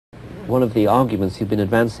one of the arguments you've been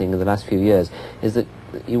advancing in the last few years is that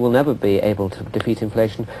you will never be able to defeat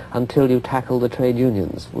inflation until you tackle the trade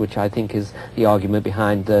unions, which I think is the argument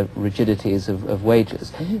behind the rigidities of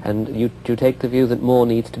wages. And you take the view that more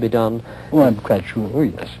needs to be done? Well, I'm quite sure,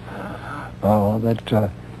 yes.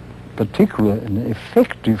 That particular and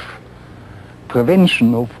effective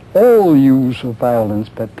prevention of all use of violence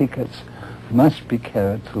by pickets must be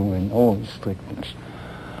carried through in all strictness.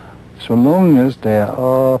 So long as there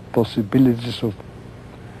are possibilities of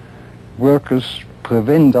workers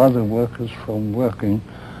prevent other workers from working,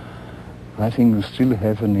 I think we still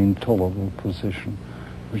have an intolerable position,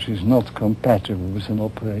 which is not compatible with an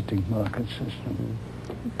operating market system.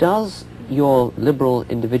 Does your liberal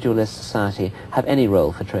individualist society have any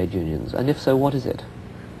role for trade unions? And if so, what is it?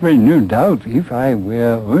 Well, no doubt, if I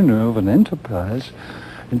were owner of an enterprise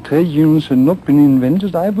and trade unions had not been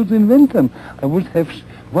invented, I would invent them. I would have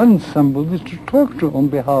somebody to talk to on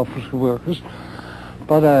behalf of the workers,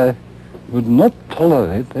 but I would not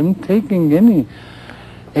tolerate them taking any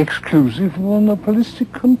exclusive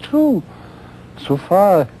monopolistic control. So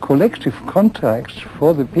far, collective contracts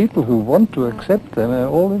for the people who want to accept them are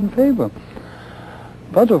all in favor.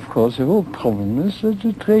 But of course, the whole problem is that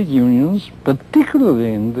the trade unions,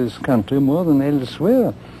 particularly in this country more than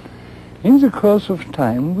elsewhere, in the course of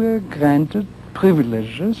time were granted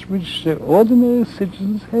privileges which the ordinary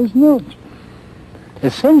citizens has not.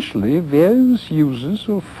 Essentially, various uses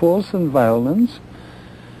of force and violence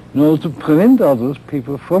in order to prevent other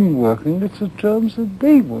people from working with the terms that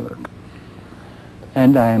they work.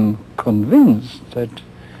 And I am convinced that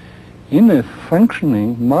in a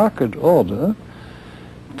functioning market order,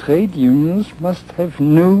 trade unions must have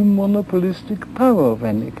no monopolistic power of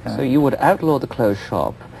any kind. So you would outlaw the closed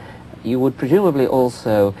shop. You would presumably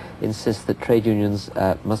also insist that trade unions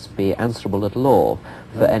must be answerable at law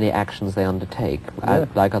for any actions they undertake,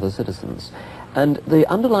 like other citizens. And the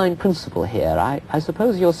underlying principle here, I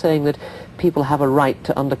suppose you're saying that people have a right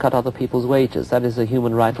to undercut other people's wages. That is a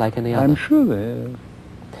human right like any other. I'm sure they have.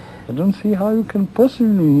 I don't see how you can possibly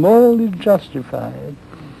morally justify it.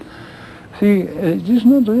 See, it is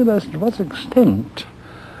not realized to what extent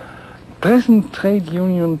present trade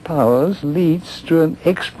union powers leads to an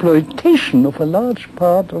exploitation of a large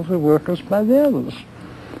part of the workers by the others.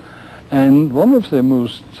 And one of the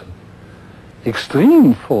most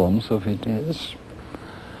extreme forms of it is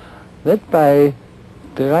that by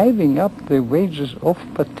driving up the wages of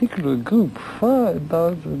a particular group far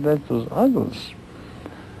above that of others,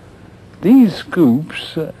 these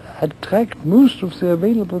groups attract most of the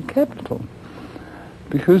available capital,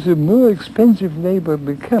 because the more expensive labor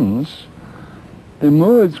becomes, the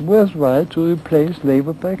more it's worthwhile to replace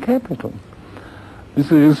labor by capital. With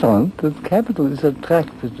the result that capital is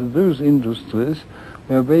attracted to those industries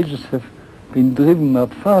where wages have been driven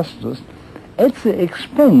up fastest at the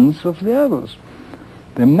expense of the others.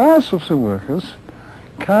 The mass of the workers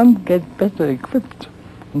can't get better equipped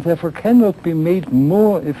and therefore cannot be made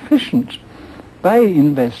more efficient by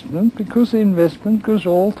investment, because the investment goes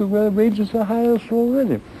all to where wages are highest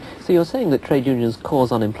already. So you're saying that trade unions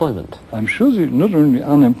cause unemployment? I'm sure that not only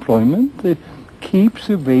unemployment, they keep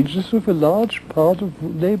the wages of a large part of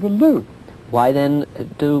labor low. Why then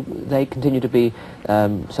do they continue to be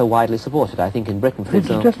so widely supported? I think in Britain, for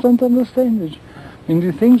example... You just don't understand it. I mean,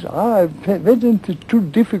 the things are evidently too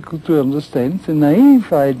difficult to understand. It's a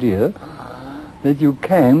naive idea that you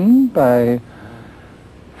can, by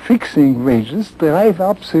fixing wages, drive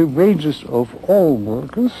up the wages of all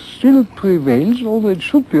workers, still prevails, although it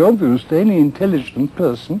should be obvious to any intelligent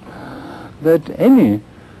person that any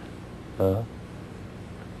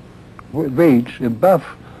wage above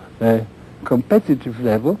a competitive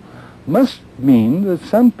level must mean that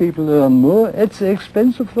some people earn more at the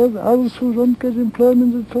expense of others who don't get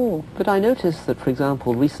employment at all. But I noticed that, for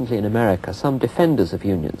example, recently in America, some defenders of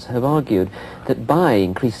unions have argued that by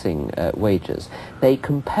increasing wages, they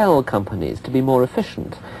compel companies to be more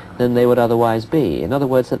efficient than they would otherwise be. In other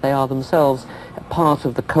words, that they are themselves part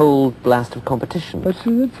of the cold blast of competition. But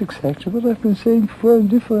see, that's exactly what I've been saying before in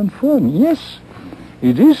different form. Yes,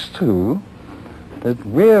 it is true that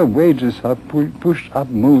where wages are pushed up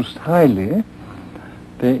most highly,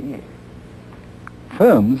 the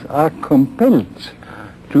firms are compelled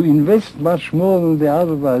to invest much more than they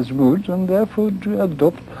otherwise would, and therefore to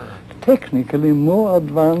adopt technically more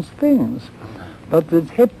advanced things. But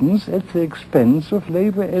that happens at the expense of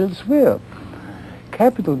labor elsewhere.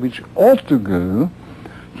 Capital which ought to go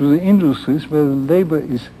to the industries where the labor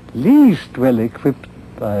is least well equipped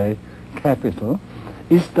by capital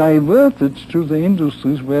is diverted to the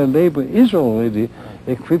industries where labor is already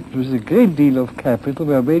equipped with a great deal of capital,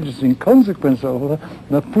 where wages in consequence of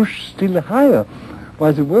that are pushed still higher,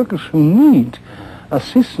 while the workers who need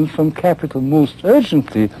assistance from capital most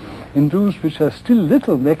urgently, and those which are still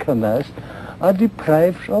little mechanized, are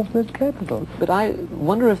deprived of that capital. But I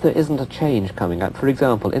wonder if there isn't a change coming up. For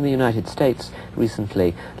example, in the United States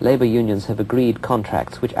recently, labor unions have agreed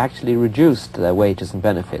contracts which actually reduced their wages and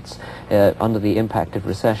benefits under the impact of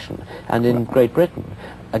recession. And in Great Britain,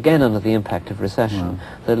 again under the impact of recession,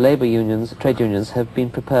 the labor unions, trade unions, have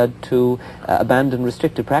been prepared to abandon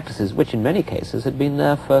restrictive practices, which in many cases had been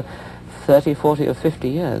there for 30, 40 or 50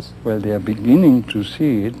 years. Well, they are beginning to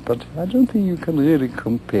see it, but I don't think you can really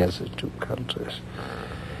compare the two countries.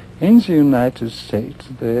 In the United States,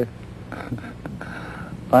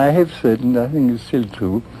 I have said, and I think it's still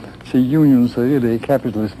true, the unions are really a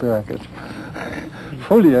capitalist bracket,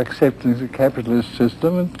 fully accepting the capitalist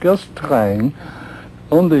system and just trying,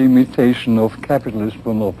 on the imitation of capitalist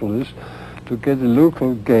monopolies, to get a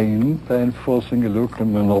local gain by enforcing a local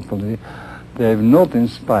monopoly. They have not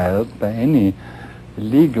inspired by any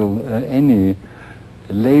legal, any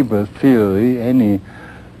labor theory, any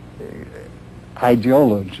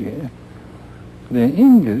ideology. The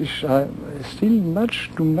English are still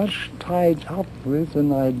much too much tied up with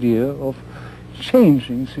an idea of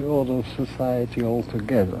changing the order of society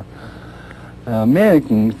altogether.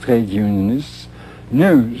 American trade unionists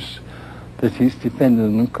knows that he's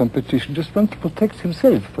dependent on competition, just wants to protect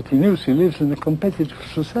himself, but he knows he lives in a competitive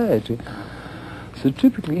society. The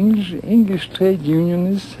typical English trade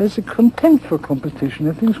unionist has a contempt for competition.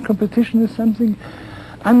 I think competition is something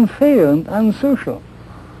unfair and unsocial.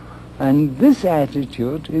 And this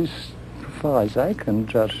attitude is, as far as I can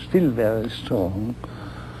judge, still very strong.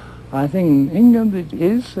 I think in England it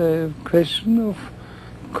is a question of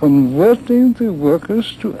converting the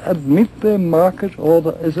workers to admit their market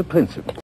order as a principle.